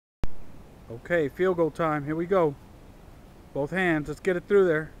Okay, field goal time. Here we go. Both hands. Let's get it through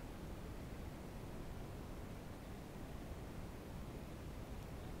there.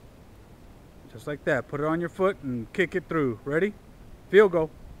 Just like that. Put it on your foot and kick it through. Ready? Field goal.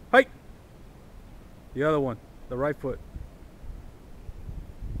 Hey! The other one. The right foot.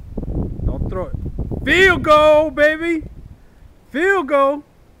 Don't throw it. Field goal, baby! Field goal!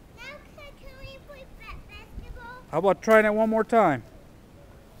 Now can we play basketball? How about trying it one more time?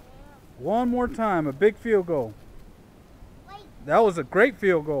 One more time. A big field goal. Wait, That was a great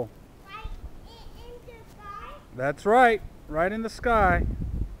field goal. right in the sky? That's right. Right in the sky.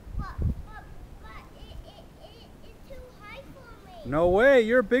 But it's too high for me. No way.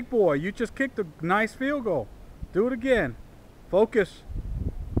 You're a big boy. You just kicked a nice field goal. Do it again. Focus.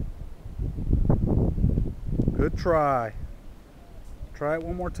 Good try. Try it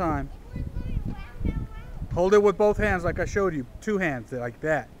one more time. We're going round and round. Hold it with both hands like I showed you. Two hands like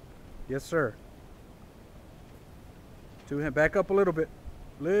that. Yes, sir. Two hands. Back up a little bit.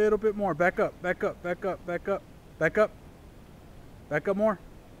 Little bit more. Back up. Back up. Back up. Back up. Back up. Back up more.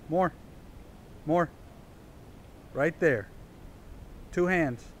 More. More. Right there. Two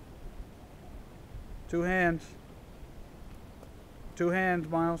hands. Two hands. Two hands,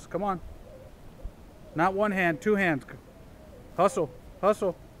 Myles. Come on. Not one hand. Two hands. Hustle.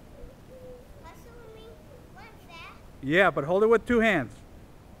 Hustle. Hustle me. What's that? Yeah, but hold it with two hands.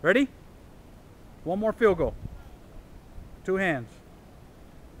 Ready? One more field goal. Two hands.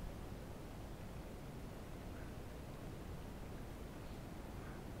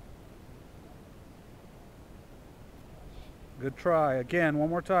 Good try. Again, one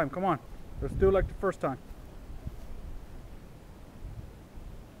more time. Come on. Let's do it like the first time.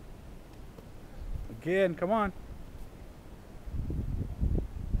 Again, come on.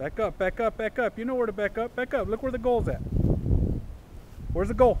 Back up, back up, back up. You know where to back up. Back up. Look where the goal's at. Where's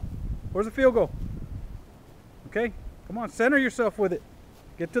the goal? Where's the field goal? Okay, come on. Center yourself with it.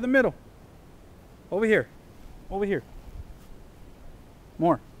 Get to the middle. Over here. Over here.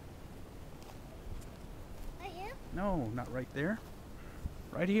 More. Right here? No, not right there.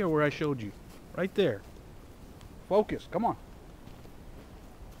 Right here where I showed you. Right there. Focus. Come on.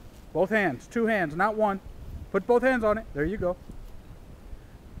 Both hands. Two hands, not one. Put both hands on it. There you go.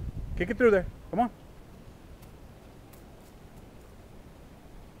 Kick it through there. Come on.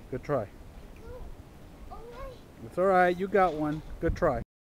 Good try. Go. All right. It's all right. You got one. Good try.